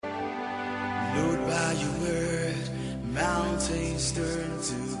Lord, by your word, mountains turn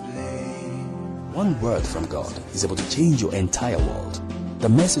to plain. One word from God is able to change your entire world. The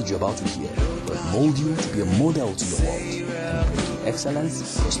message you're about to hear will mold you to be a model to your world and bring you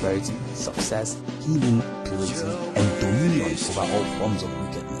excellence, prosperity, success, healing, purity, and dominion over all forms of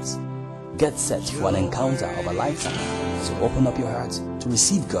wickedness. Get set for an encounter of a lifetime. So open up your heart to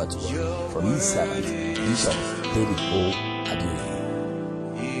receive God's word from His servant, Bishop David O.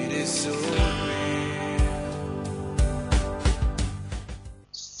 Adewale. It is so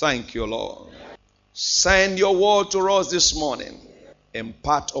Thank you, Lord. Send your word to us this morning.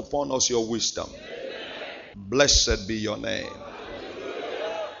 Impart upon us your wisdom. Blessed be your name.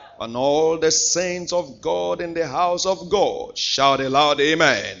 And all the saints of God in the house of God shout aloud,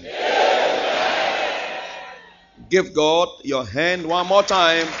 Amen. Give God your hand one more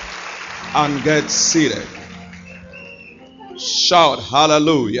time and get seated. Shout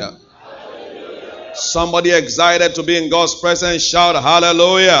hallelujah. Somebody excited to be in God's presence, shout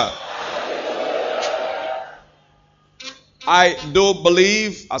hallelujah. I do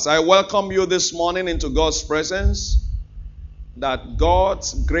believe, as I welcome you this morning into God's presence, that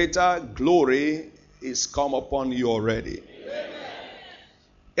God's greater glory is come upon you already.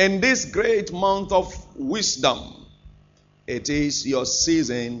 In this great month of wisdom, it is your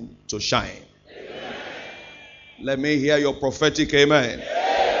season to shine. Amen. Let me hear your prophetic amen.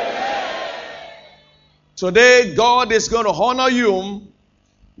 Today, God is going to honor you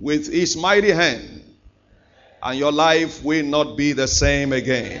with His mighty hand, and your life will not be the same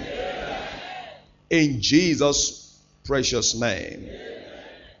again. In Jesus' precious name.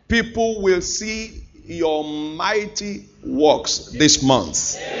 People will see your mighty works this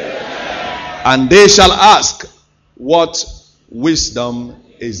month, and they shall ask, what wisdom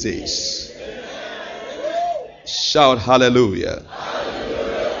is this? Shout hallelujah.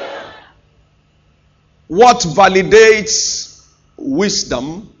 What validates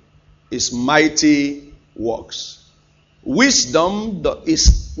wisdom is mighty works. Wisdom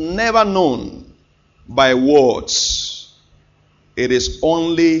is never known by words. It is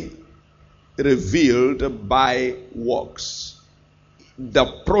only revealed by works. The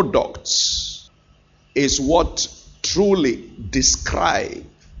products is what truly describe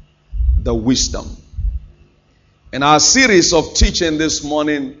the wisdom. In our series of teaching this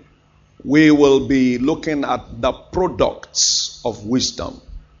morning, we will be looking at the products of wisdom.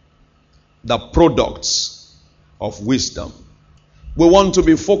 The products of wisdom. We want to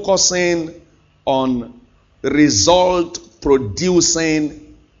be focusing on result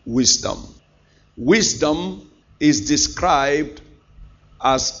producing wisdom. Wisdom is described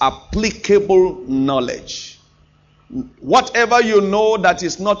as applicable knowledge. Whatever you know that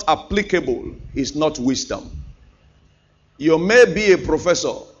is not applicable is not wisdom. You may be a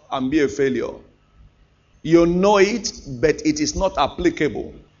professor and be a failure. You know it, but it is not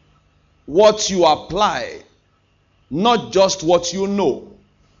applicable. What you apply, not just what you know,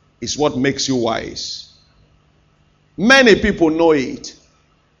 is what makes you wise. Many people know it,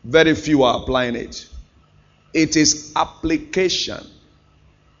 very few are applying it. It is application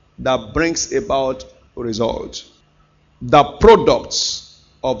that brings about result. The products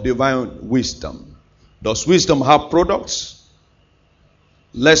of divine wisdom. Does wisdom have products?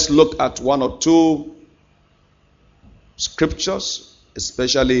 Let's look at one or two scriptures,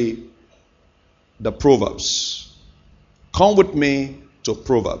 especially the Proverbs. Come with me to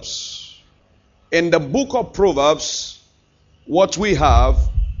Proverbs. In the book of Proverbs, what we have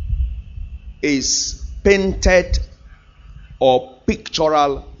is painted or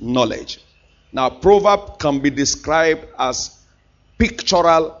pictorial knowledge. Now, proverb can be described as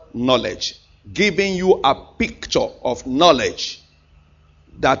pictorial knowledge, giving you a picture of knowledge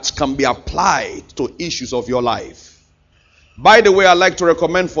that can be applied to issues of your life. By the way, I'd like to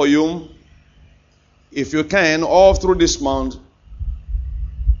recommend for you, if you can, all through this month,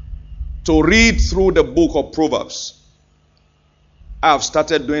 to read through the book of Proverbs. I have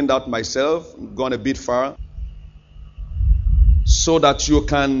started doing that myself, gone a bit far, so that you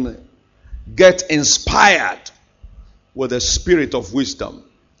can get inspired with the spirit of wisdom.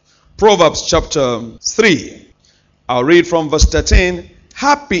 Proverbs chapter 3. I'll read from verse 13.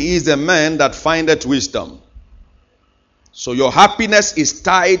 Happy is the man that findeth wisdom. So your happiness is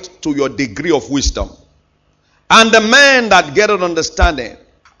tied to your degree of wisdom. And the man that getteth understanding.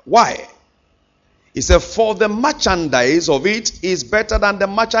 Why? He said, for the merchandise of it is better than the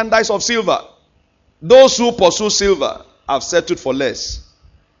merchandise of silver. Those who pursue silver have settled for less.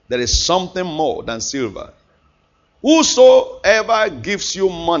 There is something more than silver. Whosoever gives you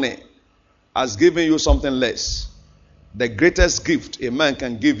money has given you something less. The greatest gift a man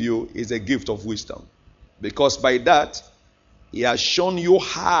can give you is a gift of wisdom. Because by that, he has shown you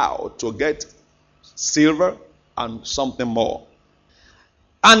how to get silver and something more.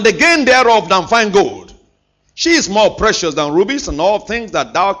 And the gain thereof than fine gold. She is more precious than rubies, and all things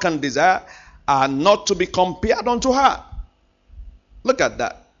that thou can desire are not to be compared unto her. Look at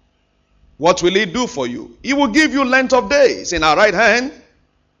that. What will he do for you? He will give you length of days in our right hand,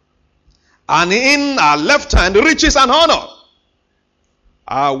 and in our left hand riches and honor.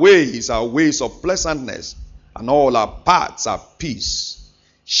 Our ways are ways of pleasantness, and all our paths are peace.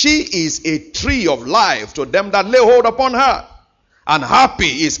 She is a tree of life to them that lay hold upon her, and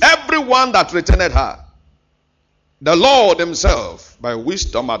happy is everyone that retaineth her. The Lord himself by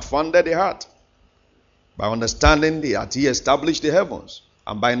wisdom hath founded the heart. By understanding hath he established the heavens.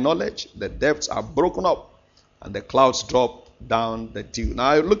 And by knowledge the depths are broken up, and the clouds drop down the dew.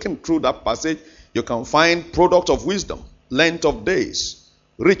 Now looking through that passage, you can find product of wisdom, length of days,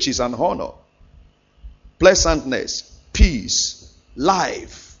 riches and honor, pleasantness, peace,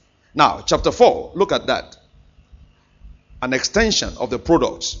 life. Now chapter 4, look at that. An extension of the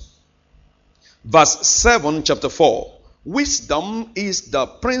products. Verse 7, chapter 4. Wisdom is the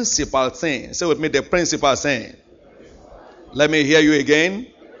principal thing. Say with me, the principal thing. Let me hear you again.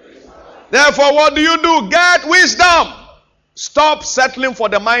 Therefore, what do? Get wisdom. Stop settling for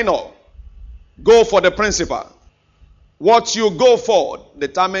the minor. Go for the principal. What you go for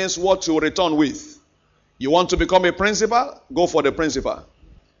determines what you return with. You want to become a principal? Go for the principal.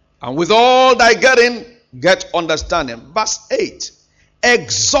 And with all thy getting, get understanding. Verse 8.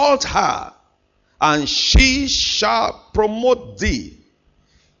 Exalt her, and she shall promote thee.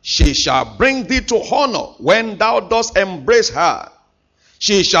 She shall bring thee to honor when thou dost embrace her.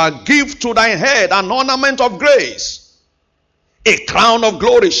 She shall give to thine head an ornament of grace. A crown of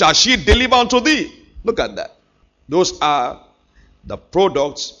glory shall she deliver unto thee. Look at that. Those are the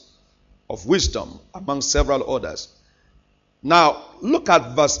products of wisdom among several others. Now, look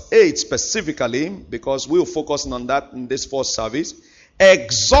at verse 8 specifically, because we'll focus on that in this first service.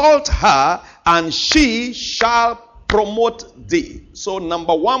 Exalt her, and she shall promote thee. So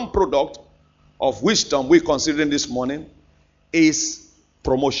number one product of wisdom we're considering this morning is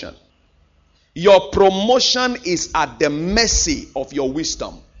promotion. Your promotion is at the mercy of your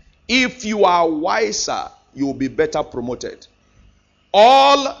wisdom. If you are wiser, you will be better promoted.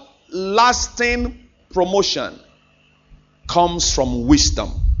 All lasting promotion comes from wisdom.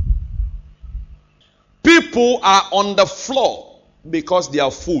 People are on the floor because they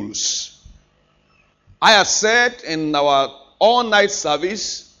are fools. I have said in our all-night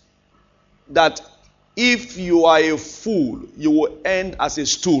service that if you are a fool, you will end as a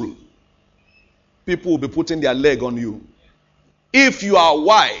stool. People will be putting their leg on you. If you are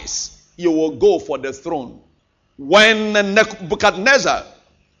wise, you will go for the throne. When Nebuchadnezzar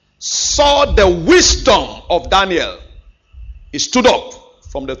saw the wisdom of Daniel, he stood up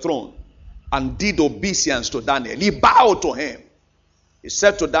from the throne and did obeisance to Daniel. He bowed to him. He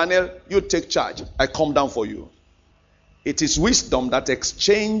said to Daniel, you take charge. I come down for you. It is wisdom that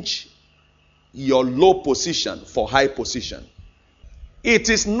exchange your low position for high position. It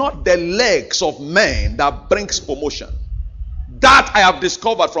is not the legs of men that brings promotion. That I have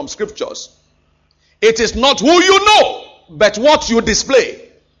discovered from scriptures. It is not who you know, but what you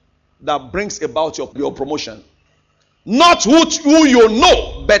display that brings about your promotion. Not who you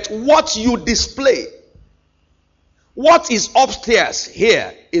know, but what you display. What is upstairs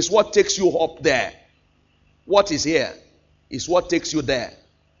here is what takes you up there. What is here is what takes you there.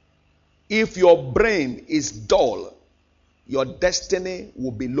 If your brain is dull, your destiny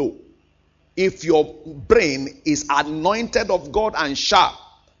will be low. If your brain is anointed of God and sharp,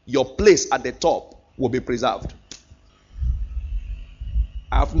 your place at the top will be preserved.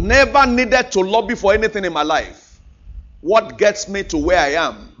 I've never needed to lobby for anything in my life. What gets me to where I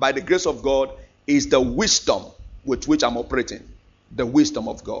am, by the grace of God, is the wisdom with which I'm operating. The wisdom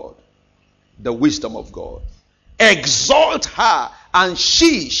of God. The wisdom of God. Exalt her, and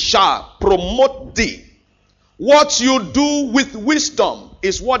she shall promote thee. What you do with wisdom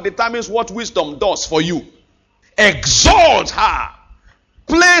is what determines what wisdom does for you. Exalt her.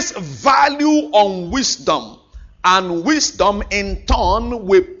 Place value on wisdom, and wisdom in turn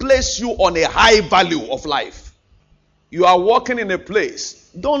will place you on a high value of life. You are walking in a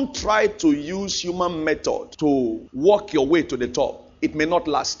place. Don't try to use human method to walk your way to the top. It may not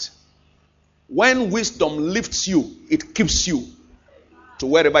last. When wisdom lifts you, it keeps you to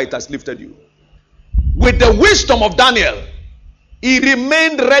wherever it has lifted you. With the wisdom of Daniel, he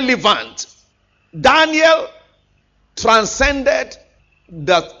remained relevant. Daniel transcended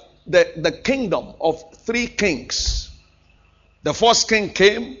the kingdom of three kings The first king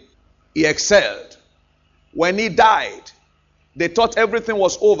came, he excelled. When he died, they thought everything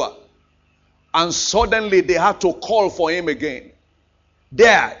was over. And suddenly they had to call for him again.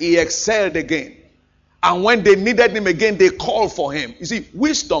 There, he excelled again. And when they needed him again, they called for him. You see,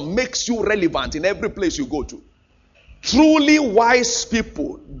 wisdom makes you relevant in every place you go to. Truly wise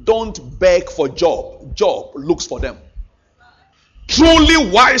people don't beg for job. Job looks for them.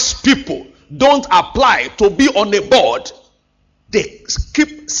 Truly wise people don't apply to be on a board. They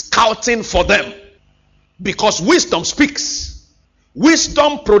keep scouting for them. Because wisdom speaks.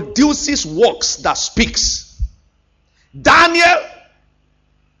 Wisdom produces works that speaks. Daniel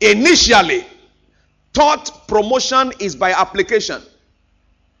initially thought promotion is by application.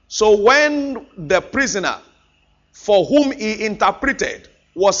 So when the prisoner for whom he interpreted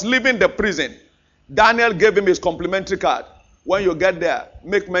was leaving the prison, Daniel gave him his complimentary card. When you get there,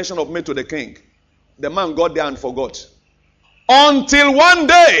 make mention of me to the king. The man got there and forgot. Until one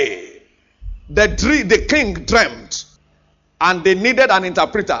day, the king dreamt and they needed an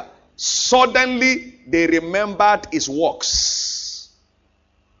interpreter. Suddenly, they remembered his works.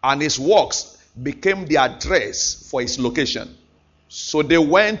 And his works became the address for his location. So they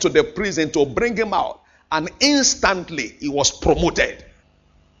went to the prison to bring him out. And instantly, he was promoted.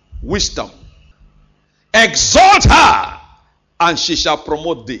 Wisdom. Exalt her, and she shall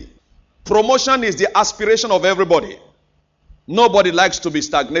promote thee. Promotion is the aspiration of everybody. Nobody likes to be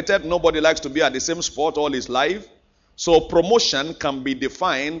stagnated. Nobody likes to be at the same spot all his life. So promotion can be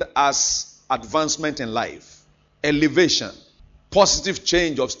defined as advancement in life, elevation, positive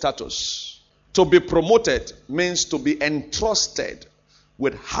change of status. To be promoted means to be entrusted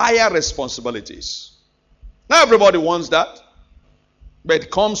with higher responsibilities. Not everybody wants that, but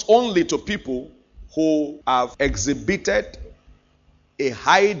it comes only to people who have exhibited a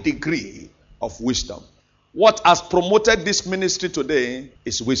high degree of wisdom. What has promoted this ministry today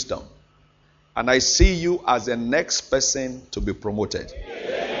is wisdom. And I see you as the next person to be promoted.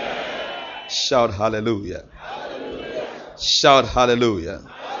 Yeah. Shout hallelujah. Hallelujah. Shout hallelujah.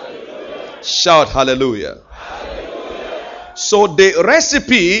 Hallelujah. Shout hallelujah. Hallelujah. So the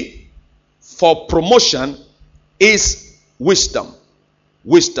recipe for promotion is wisdom.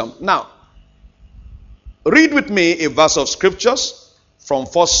 Wisdom. Now, read with me a verse of scriptures from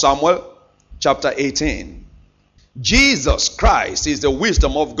 1 Samuel chapter 18. Jesus Christ is the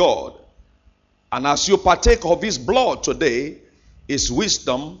wisdom of God. And as you partake of his blood today, his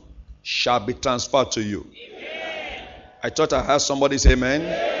wisdom shall be transferred to you. Amen. I thought I heard somebody say amen.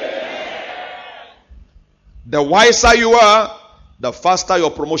 Amen. The wiser you are, the faster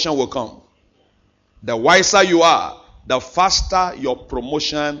your promotion will come. The wiser you are, the faster your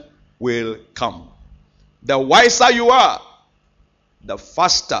promotion will come. The wiser you are, the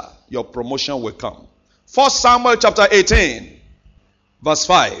faster your promotion will come. 1 Samuel chapter 18, verse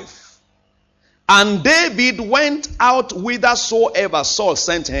 5. And David went out whithersoever Saul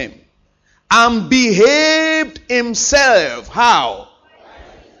sent him, and behaved himself. How?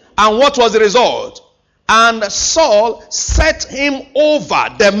 And what was the result? And Saul set him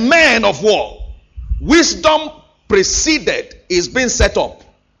over the men of war. Wisdom preceded his being set up.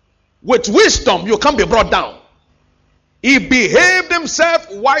 With wisdom, you can't be brought down. He behaved himself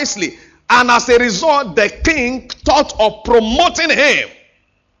wisely. And as a result, the king thought of promoting him.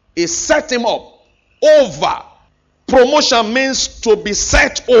 He set him up over. Promotion means to be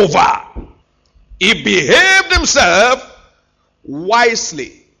set over. He behaved himself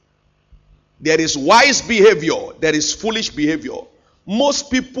wisely. There is wise behavior. There is foolish behavior.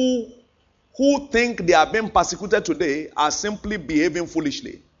 Most people who think they are being persecuted today are simply behaving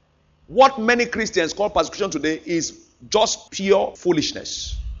foolishly. What many Christians call persecution today is just pure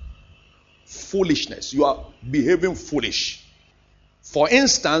foolishness. Foolishness. You are behaving foolish. For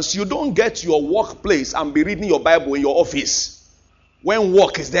instance, you don't get to your workplace and be reading your Bible in your office when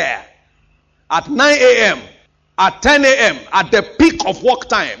work is there. At 9 a.m., at 10 a.m., at the peak of work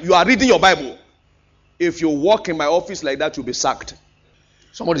time, you are reading your Bible. If you work in my office like that, you'll be sacked.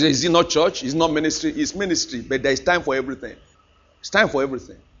 Somebody says, is it not church? It's not ministry. It's ministry, but there is time for everything. It's time for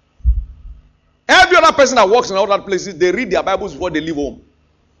everything. Every other person that works in other places, they read their Bibles before they leave home.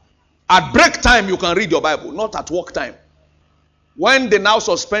 At break time, you can read your Bible, not at work time. When they now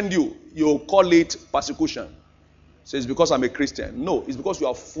suspend you, you call it persecution. So it's because I'm a Christian. No, it's because you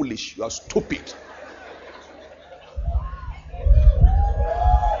are foolish. You are stupid.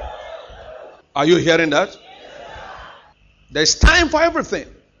 Are you hearing that? There's time for everything.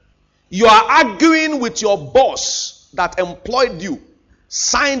 You are arguing with your boss that employed you,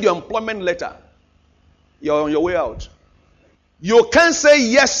 signed your employment letter. You're on your way out. You can't say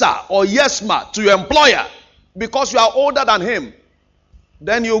yes sir or yes ma to your employer because you are older than him,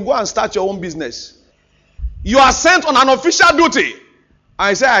 then you go and start your own business. You are sent on an official duty.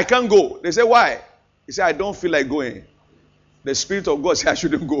 I say, I can't go. They say, why? He said, I don't feel like going. The Spirit of God said I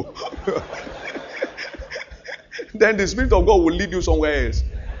shouldn't go. Then the Spirit of God will lead you somewhere else.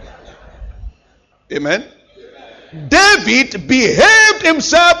 Amen? David behaved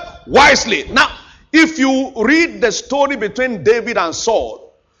himself wisely. Now, if you read the story between David and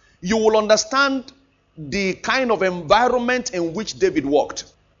Saul, you will understand the kind of environment in which David walked.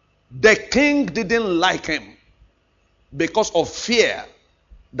 The king didn't like him because of fear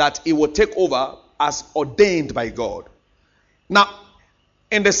that he would take over as ordained by God. Now,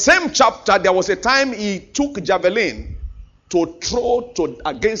 in the same chapter, there was a time he took javelin to throw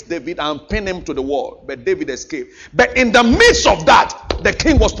against David and pin him to the wall. But David escaped. But in the midst of that, the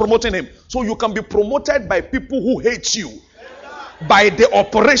king was promoting him. So you can be promoted by people who hate you. By the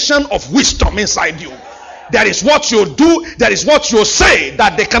operation of wisdom inside you. There is what you do, there is what you say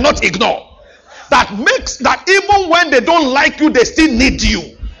that they cannot ignore. That makes that even when they don't like you, they still need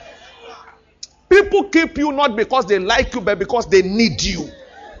you. People keep you not because they like you, but because they need you.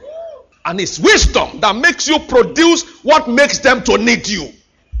 And it's wisdom that makes you produce what makes them to need you.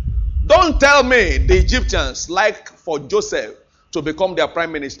 Don't tell me the Egyptians like for Joseph to become their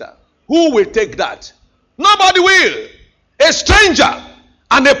prime minister. Who will take that? Nobody will. A stranger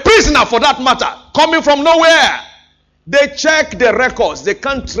and a prisoner for that matter, coming from nowhere. They check the records. They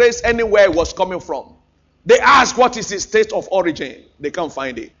can't trace anywhere it was coming from. They ask what is his state of origin. They can't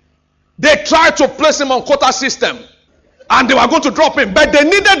find it. They tried to place him on quota system. And they were going to drop him. But they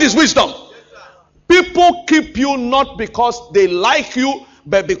needed his wisdom. People keep you not because they like you,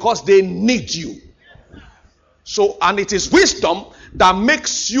 but because they need you. So, and it is wisdom that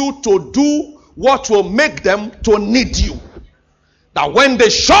makes you to do what will make them to need you. That when they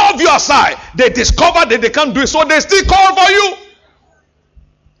shove you aside, they discover that they can't do it, so they still call for you.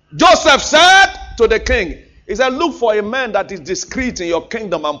 Joseph said to the king, he said, look for a man that is discreet in your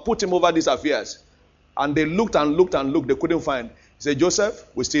kingdom and put him over these affairs. And they looked and looked and looked, they couldn't find. He said, Joseph,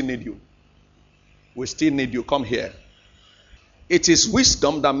 we still need you. We still need you. Come here. It is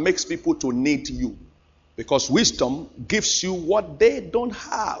wisdom that makes people to need you. Because wisdom gives you what they don't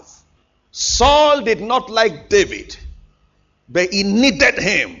have. Saul did not like David, but he needed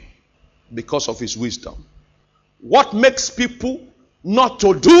him because of his wisdom. What makes people not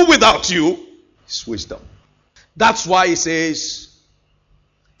to do without you is wisdom. That's why he says,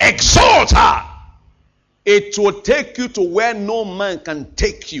 exalt her. It will take you to where no man can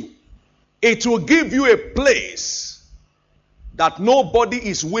take you. It will give you a place that nobody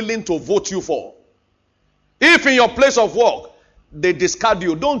is willing to vote you for. If in your place of work, they discard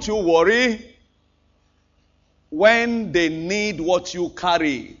you, don't you worry. When they need what you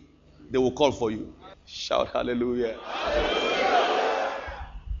carry, they will call for you. Shout hallelujah. Hallelujah.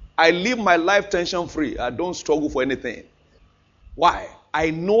 I live my life tension free. I don't struggle for anything. Why? I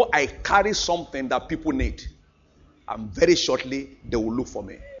know I carry something that people need. And very shortly, they will look for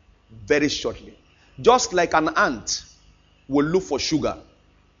me. Very shortly. Just like an ant will look for sugar.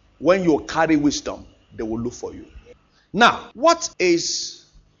 When you carry wisdom, they will look for you. Now, what is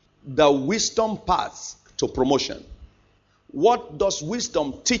the wisdom path to promotion? What does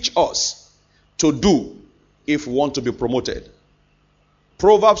wisdom teach us to do if we want to be promoted?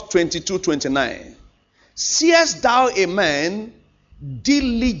 Proverbs 22:29. Seest thou a man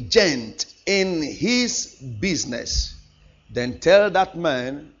diligent in his business, then tell that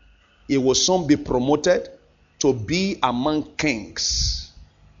man he will soon be promoted to be among kings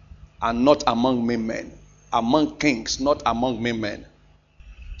and not among men. Among kings, not among men.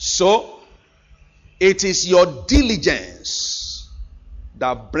 So, it is your diligence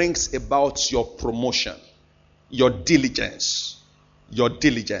that brings about your promotion. Your diligence. Your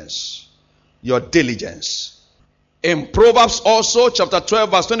diligence. Your diligence. In Proverbs also, chapter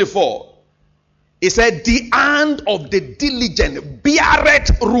 12, verse 24, it said, the hand of the diligent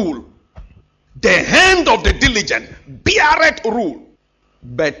beareth rule. The hand of the diligent beareth rule.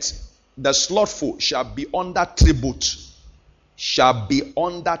 But the slothful shall be under tribute. Shall be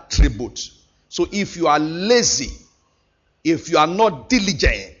under tribute. So if you are lazy, if you are not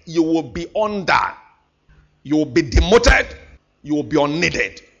diligent, you will be under. You will be demoted. You will be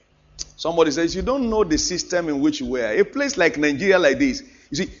unneeded. Somebody says, you don't know the system in which we are. A place like Nigeria like this,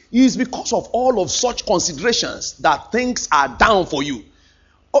 you see, it is because of all of such considerations that things are down for you.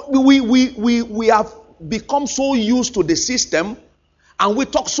 We have become so used to the system, and we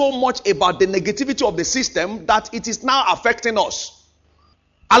talk so much about the negativity of the system that it is now affecting us.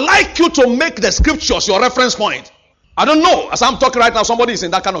 I like you to make the scriptures your reference point. I don't know. As I'm talking right now, somebody is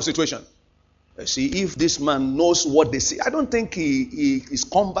in that kind of situation. See, if this man knows what they say, I don't think he is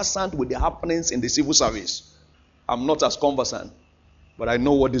conversant with the happenings in the civil service. I'm not as conversant, but I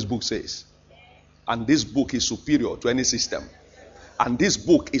know what this book says. And this book is superior to any system. And this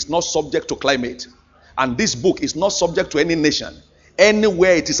book is not subject to climate. And this book is not subject to any nation.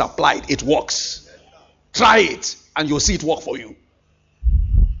 Anywhere it is applied, it works. Try it, and you'll see it work for you.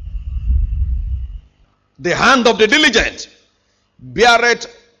 The hand of the diligent beareth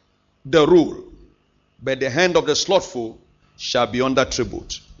the rule, but the hand of the slothful shall be under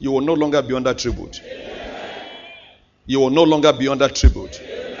tribute. You will no longer be under tribute. You will no longer be under tribute.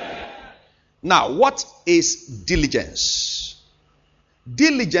 Now, what is diligence?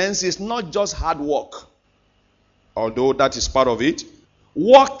 Diligence is not just hard work, although that is part of it.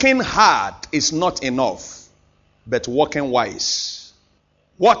 Working hard is not enough, but working wise.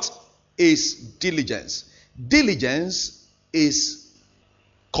 What is diligence? Diligence is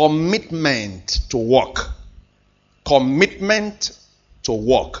commitment to work. Commitment to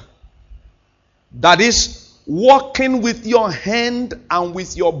work. That is working with your hand and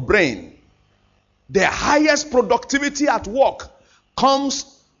with your brain. The highest productivity at work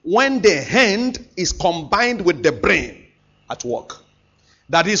comes when the hand is combined with the brain at work.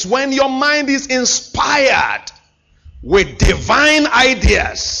 That is when your mind is inspired with divine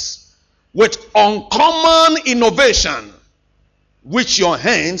ideas, with uncommon innovation, which your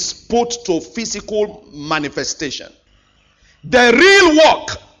hands put to physical manifestation. The real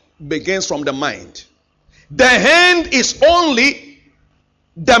work begins from the mind. The hand is only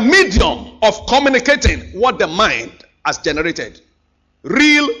the medium of communicating what the mind has generated.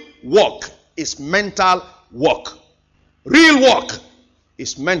 Real work is mental work. Real work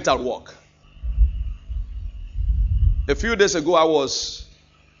is mental work. A few days ago, I was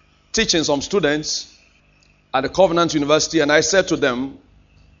teaching some students at the Covenant University, and I said to them,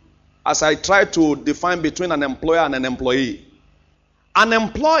 as I tried to define between an employer and an employee, an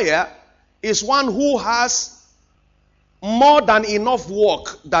employer is one who has more than enough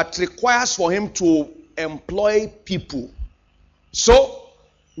work that requires for him to employ people. So,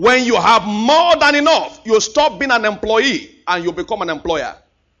 when you have more than enough, you stop being an employee and you become an employer.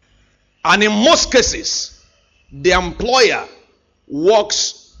 And in most cases, the employer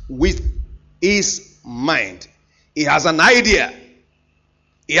works with his mind. He has an idea.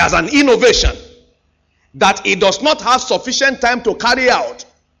 He has an innovation that he does not have sufficient time to carry out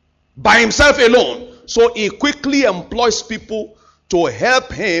by himself alone. So he quickly employs people to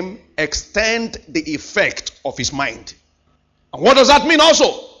help him extend the effect of his mind. And what does that mean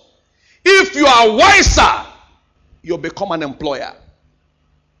also? If you are wiser, you become an employer.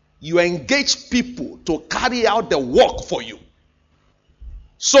 You engage people to carry out the work for you.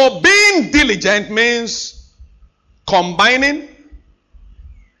 So being diligent means combining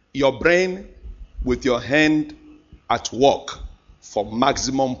your brain with your hand at work for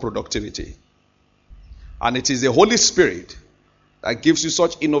maximum productivity. And it is the Holy Spirit that gives you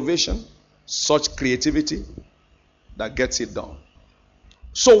such innovation, such creativity, that gets it done.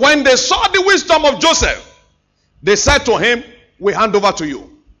 So when they saw the wisdom of Joseph, they said to him, we hand over to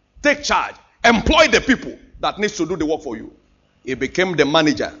you. Take charge. Employ the people that needs to do the work for you. He became the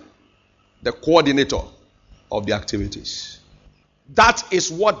manager, the coordinator of the activities. That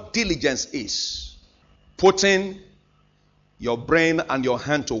is what diligence is. Putting your brain and your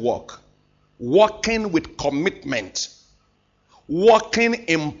hand to work. Working with commitment. Working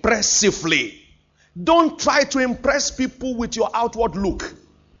impressively. Don't try to impress people with your outward look.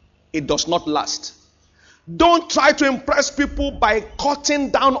 It does not last. Don't try to impress people by cutting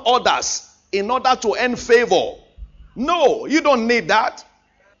down others in order to earn favor. No, you don't need that.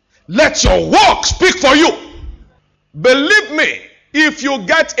 Let your work speak for you. Believe me, if you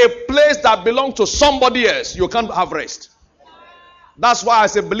get a place that belongs to somebody else, you can't have rest. That's why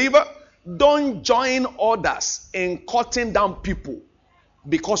as a believer, don't join others in cutting down people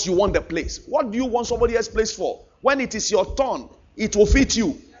because you want the place. What do you want somebody else's place for? When it is your turn, it will fit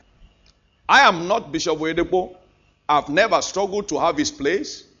you. I am not Bishop Oyedepo. I've never struggled to have his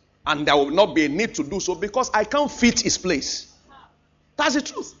place, and there will not be a need to do so because I can't fit his place. That's the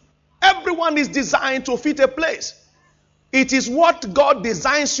truth. Everyone is designed to fit a place. It is what God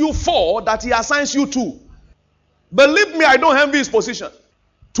designs you for that he assigns you to. Believe me, I don't envy his position.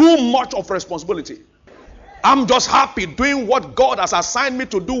 Too much of responsibility. I'm just happy doing what God has assigned me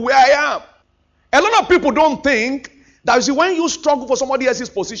to do where I am. A lot of people don't think that, you see, when you struggle for somebody else's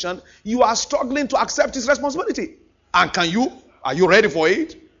position, you are struggling to accept his responsibility. And are you ready for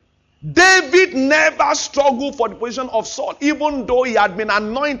it? David never struggled for the position of Saul, even though he had been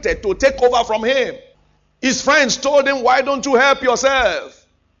anointed to take over from him. His friends told him, why don't you help yourself?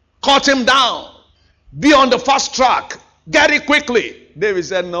 cut him down, be on the fast track, get it quickly. David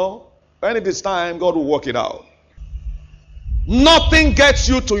said, no, when it is time, God will work it out. Nothing gets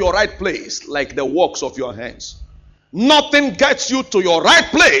you to your right place like the works of your hands. Nothing gets you to your right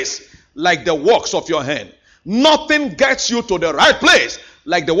place like the works of your hand. Nothing gets you to the right place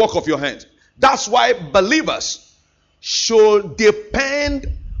like the work of your hands. That's why believers should depend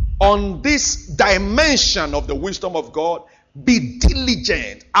on this dimension of the wisdom of God. Be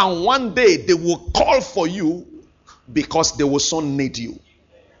diligent, and one day they will call for you because they will soon need you.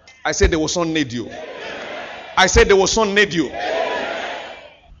 I said they will soon need you. I said they will soon need you.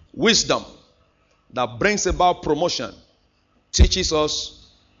 Wisdom that brings about promotion teaches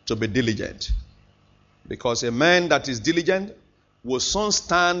us to be diligent. Because a man that is diligent will soon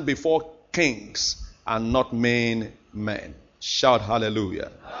stand before kings and not mean men. Shout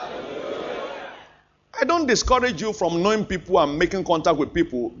hallelujah. Hallelujah. I don't discourage you from knowing people and making contact with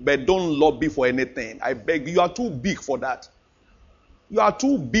people, but don't lobby for anything. I beg you, are too big for that. You are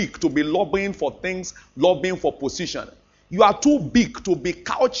too big to be lobbying for things, lobbying for position. You are too big to be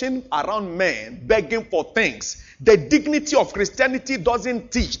couching around men, begging for things. The dignity of Christianity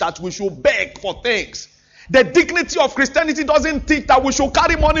doesn't teach that we should beg for things. The dignity of Christianity doesn't teach that we should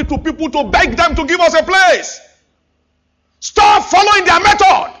carry money to people to beg them to give us a place. Stop following their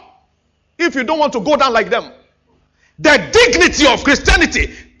method if you don't want to go down like them. The dignity of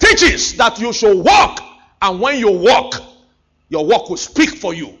Christianity teaches that you should walk, and when you walk, your walk will speak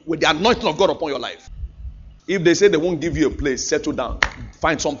for you with the anointing of God upon your life. If they say they won't give you a place, settle down.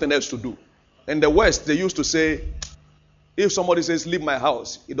 Find something else to do. In the West, they used to say, if somebody says, leave my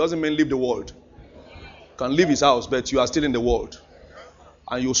house, it doesn't mean leave the world. You can leave his house, but you are still in the world.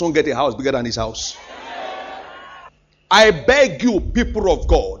 And you'll soon get a house bigger than his house. I beg you, people of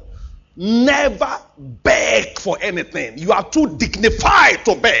God, never beg for anything. You are too dignified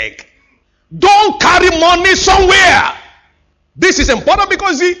to beg. Don't carry money somewhere. This is important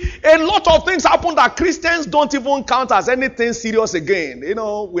because see, a lot of things happen that Christians don't even count as anything serious again. You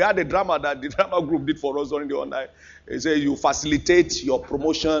know, we had a drama that the drama group did for us during the online. They say you facilitate your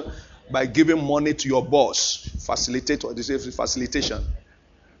promotion by giving money to your boss. Facilitate, or they say facilitation.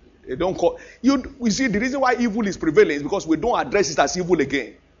 They don't call you. We see the reason why evil is prevailing is because we don't address it as evil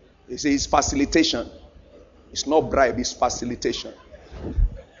again. They say it's facilitation. It's not bribe, it's facilitation.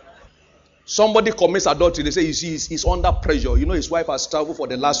 Somebody commits adultery, they say, you see, he's under pressure. You know, his wife has traveled for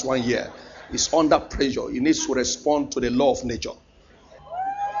the last 1 year. He's under pressure. He needs to respond to the law of nature.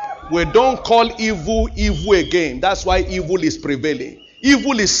 We don't call evil evil again. That's why evil is prevailing.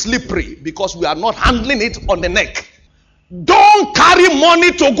 Evil is slippery because we are not handling it on the neck. Don't carry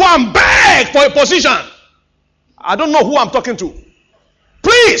money to go and beg for a position. I don't know who I'm talking to.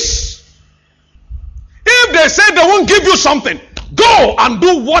 Please. If they say they won't give you something, go and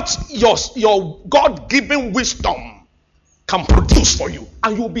do what your God-given wisdom can produce for you,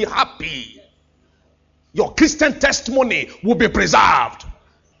 and you'll be happy. Your Christian testimony will be preserved.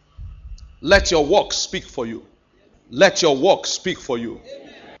 Let your work speak for you. Let your work speak for you.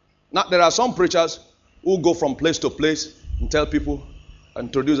 Now, there are some preachers who go from place to place and tell people,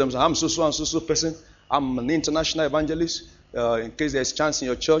 introduce themselves. I'm so and so person. I'm an international evangelist. In case there's chance in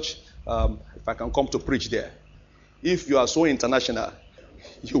your church, if I can come to preach there. If you are so international,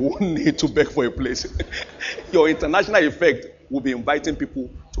 you won't need to beg for a place. Your international effect will be inviting people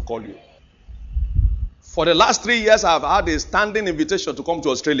to call you. For the last 3 years, I've had a standing invitation to come to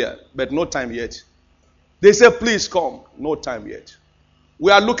Australia, but no time yet. They say, please come. No time yet.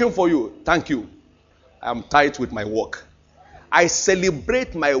 We are looking for you. Thank you. I'm tight with my work. I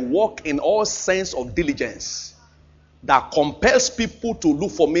celebrate my work in all sense of diligence that compels people to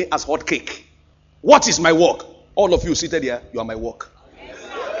look for me as hot cake. What is my work? All of you seated here, you are my work.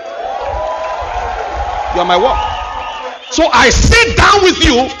 You are my work. So I sit down with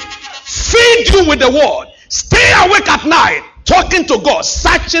you, feed you with the word, stay awake at night, talking to God,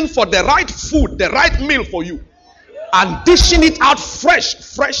 searching for the right food, the right meal for you, and dishing it out fresh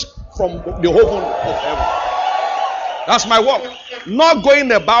from the oven of heaven. That's my work. Not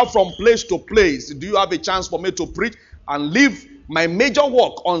going about from place to place. Do you have a chance for me to preach and leave my major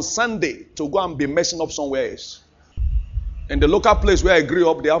work on Sunday to go and be messing up somewhere else? In the local place where I grew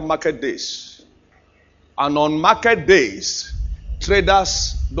up, they have market days. And on market days,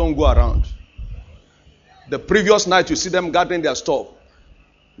 traders don't go around. The previous night, you see them gathering their stuff.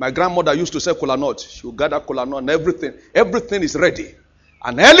 My grandmother used to sell kola nut. She would gather kola nut and everything. Everything is ready.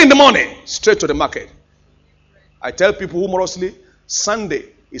 And early in the morning, straight to the market. I tell people humorously, Sunday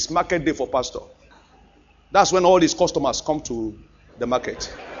is market day for pastor. That's when all these customers come to the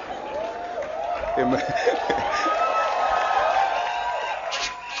market. Amen.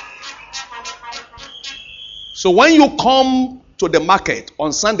 So when you come to the market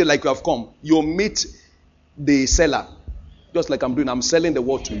on Sunday like you have come, you meet the seller. Just like I'm doing, I'm selling the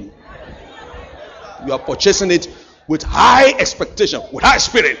word to you. You are purchasing it with high expectation, with high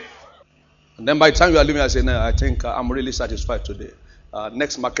spirit. And then by the time you are leaving, I say, no, I think I'm really satisfied today.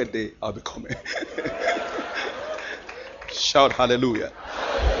 Next market day, I'll be coming. Shout hallelujah.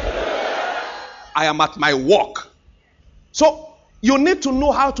 I am at my work. So you need to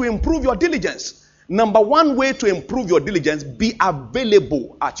know how to improve your diligence. Number one way to improve your diligence, be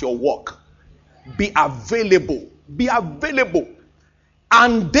available at your work. Be available. Be available.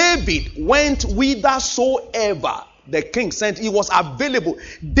 And David went whithersoever the king sent. He was available.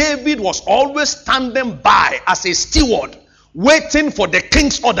 David was always standing by as a steward, waiting for the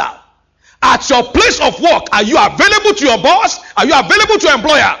king's order. At your place of work, are you available to your boss? Are you available to your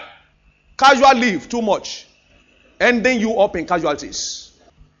employer? Casual leave, too much. Ending you up in casualties.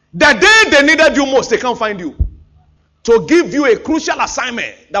 The day they needed you most, they can't find you. To give you a crucial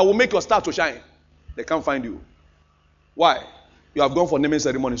assignment that will make your star to shine, they can't find you. Why? You have gone for naming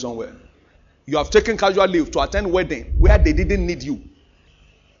ceremony somewhere. You have taken casual leave to attend wedding where they didn't need you.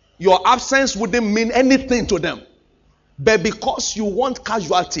 Your absence wouldn't mean anything to them. But because you want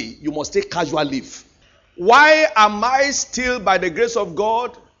casualty, you must take casual leave. Why am I still, by the grace of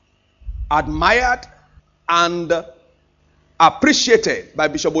God, admired and appreciated by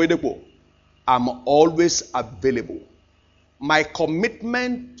Bishop Oyedepo? I'm always available. My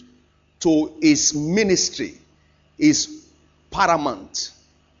commitment to his ministry is paramount.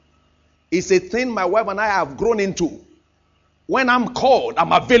 It's a thing my wife and I have grown into. When I'm called,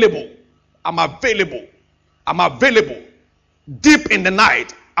 I'm available. I'm available. I'm available. Deep in the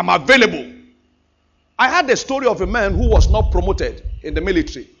night, I'm available. I had a story of a man who was not promoted in the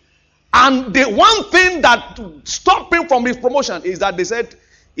military. And the one thing that stopped him from his promotion is that they said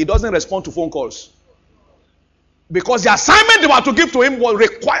he doesn't respond to phone calls. Because the assignment they were to give to him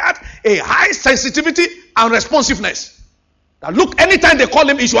required a high sensitivity and responsiveness. Now look, anytime they call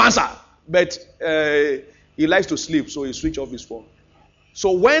him, he should answer. But he likes to sleep, so he switched off his phone.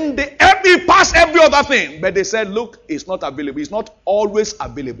 So when he passed every other thing, but they said, look, it's not available. It's not always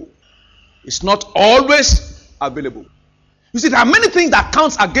available. It's not always available. You see, there are many things that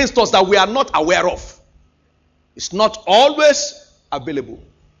counts against us that we are not aware of. It's not always available.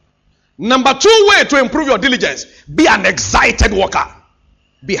 Number 2 way to improve your diligence, be an excited worker.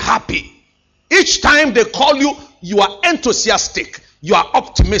 Be happy. Each time they call you, you are enthusiastic. You are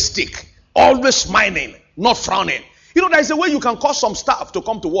optimistic. Always smiling, not frowning. You know, there is a way you can call some staff to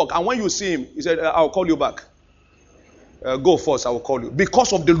come to work, and when you see him, he said, I'll call you back. Go first, I will call you.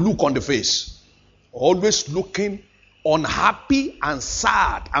 Because of the look on the face. Always looking unhappy and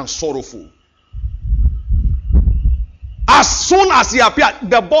sad and sorrowful. As soon as he appears,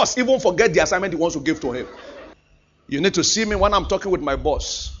 the boss even forget the assignment he wants to give to him. You need to see me when I'm talking with my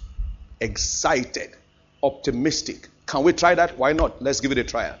boss. Excited, optimistic. Can we try that? Why not? Let's give it a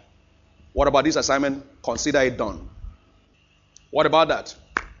try. What about this assignment? Consider it done. What about that?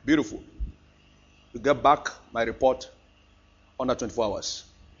 Beautiful. You get back my report under 24 hours.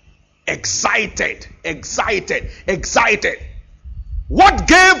 Excited, excited, excited. What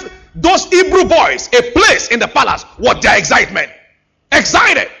gave those Hebrew boys a place in the palace was their excitement.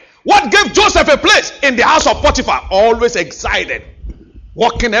 Excited. What gave Joseph a place in the house of Potiphar? Always excited.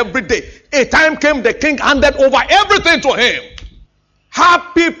 Working every day. A time came, the king handed over everything to him.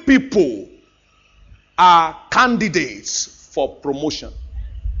 Happy people are candidates for promotion.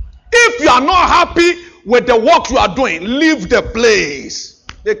 If you are not happy with the work you are doing, leave the place.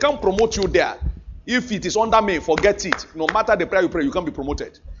 They can't promote you there. If it is under me, forget it. No matter the prayer you pray, you can't be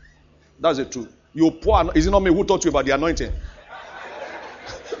promoted. That's the truth. You poor. Is it not me who taught you about the anointing?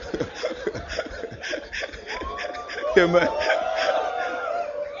 Amen.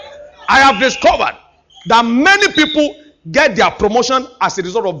 I have discovered that many people get their promotion as a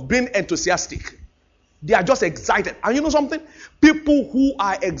result of being enthusiastic. They are just excited. And you know something? People who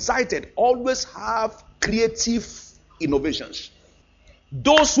are excited always have creative innovations.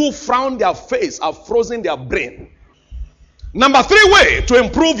 Those who frown their face are frozen their brain. Number 3 way to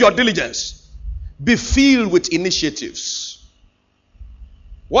improve your diligence. Be filled with initiatives.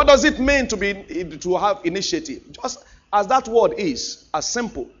 What does it mean to have initiative? Just as that word is, as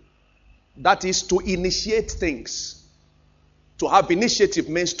simple. That is to initiate things. To have initiative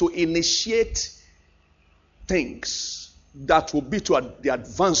means to initiate things that will be to the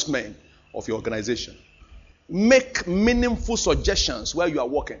advancement of your organization. Make meaningful suggestions where you are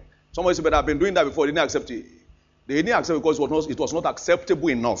working. Somebody said, but I've been doing that before. They didn't accept it. They didn't accept it because it was not acceptable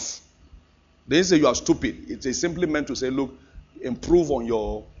enough. They didn't say you are stupid. It's simply meant to say, look, improve on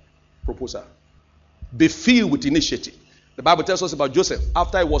your proposal. Be filled with initiative. The Bible tells us about Joseph.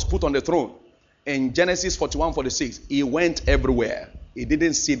 After he was put on the throne, in Genesis 41:46, he went everywhere. He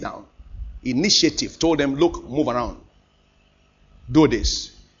didn't sit down. Initiative told them, look, move around. Do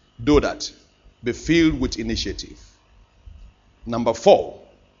this. Do that. Be filled with initiative. Number 4,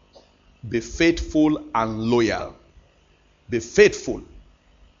 be faithful and loyal. Be faithful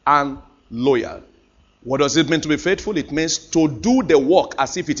and loyal. What does it mean to be faithful? It means to do the work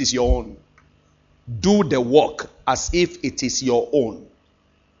as if it is your own. Do the work as if it is your own.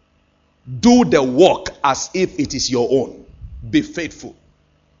 Do the work as if it is your own. Be faithful.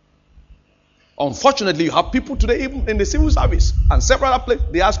 Unfortunately, you have people today, even in the civil service and several other places,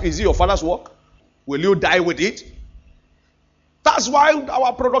 they ask, is it your father's work? Will you die with it? That's why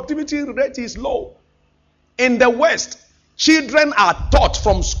our productivity rate is low. In the West, children are taught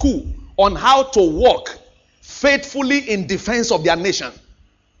from school on how to work faithfully in defense of their nation.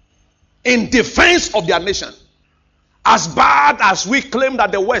 In defense of their nation. As bad as we claim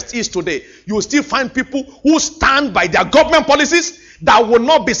that the West is today, you will still find people who stand by their government policies that will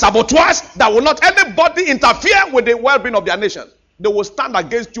not be saboteurs, that will not anybody interfere with the well-being of their nation. They will stand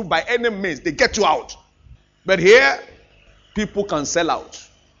against you by any means. They get you out. But here, people can sell out.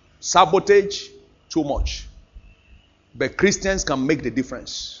 Sabotage too much. But Christians can make the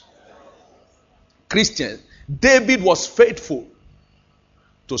difference. Christians. David was faithful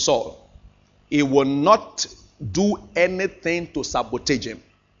to Saul. He will not do anything to sabotage him.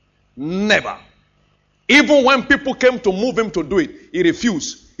 Never. Even when people came to move him to do it, he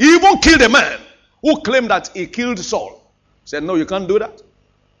refused. He even killed a man who claimed that he killed Saul. He said, no, you can't do that.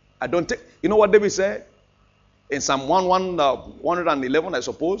 I don't take. You know what David said? In Psalm 111, I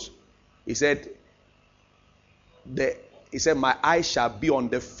suppose. He said, my eyes shall be on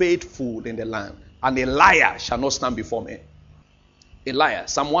the faithful in the land, and a liar shall not stand before me. A liar.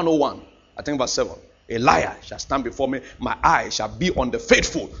 Psalm 101, I think verse 7. A liar shall stand before me. My eye shall be on the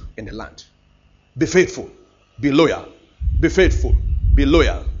faithful in the land. Be faithful. Be loyal. Be faithful. Be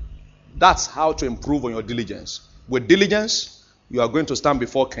loyal. That's how to improve on your diligence. With diligence, you are going to stand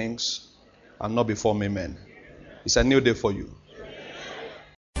before kings and not before men. It's a new day for you.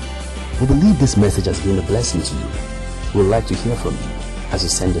 We believe this message has been a blessing to you. We would like to hear from you as you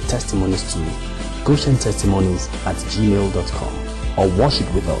send your testimonies to GoshenTestimonies@gmail.com or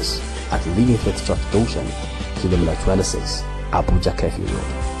worship with us at Living Faith Church Goshen, Kilometer 26, Abuja Kefi Road.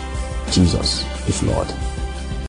 Jesus is Lord.